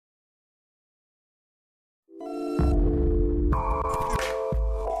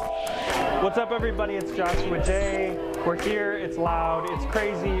What's up everybody, it's Joshua J. We're here, it's loud, it's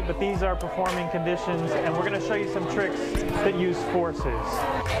crazy, but these are performing conditions and we're going to show you some tricks that use forces.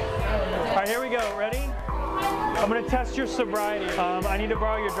 Alright, here we go, ready? I'm going to test your sobriety. I need to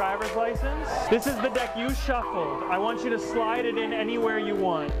borrow your driver's license. This is the deck you shuffled. I want you to slide it in anywhere you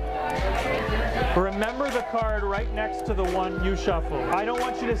want. Remember the card right next to the one you shuffled. I don't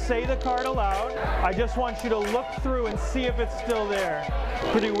want you to say the card aloud. I just want you to look through and see if it's still there.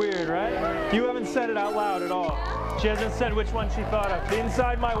 Pretty weird, right? You haven't said it out loud at all. She hasn't said which one she thought of.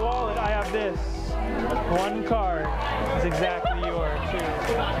 Inside my wallet, I have this. One card is exactly yours, too.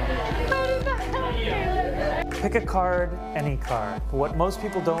 Pick a card, any card. But what most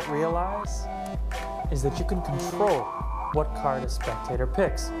people don't realize is that you can control what card a spectator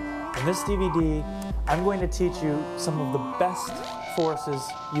picks. In this DVD, I'm going to teach you some of the best forces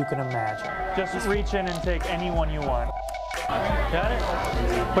you can imagine. Just reach in and take any one you want. Got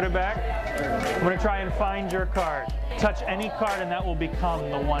it? Put it back. I'm going to try and find your card. Touch any card and that will become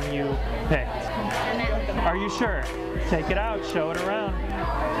the one you picked. Are you sure? Take it out, show it around.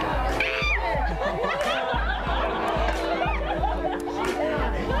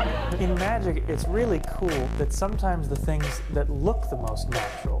 In magic, it's really cool that sometimes the things that look the most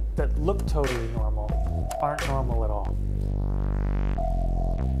natural, that look totally normal, aren't normal at all.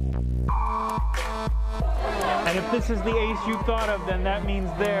 And if this is the ace you thought of, then that means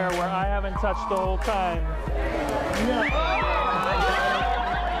there, where I haven't touched the whole time.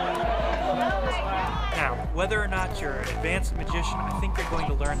 Now, whether or not you're an advanced magician, I think you're going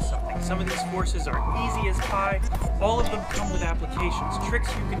to learn something. Some of these forces are easy as pie. All of them come with applications, tricks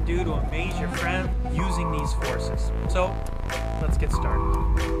you can do to amaze your friend using these forces. So, let's get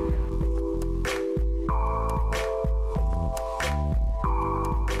started.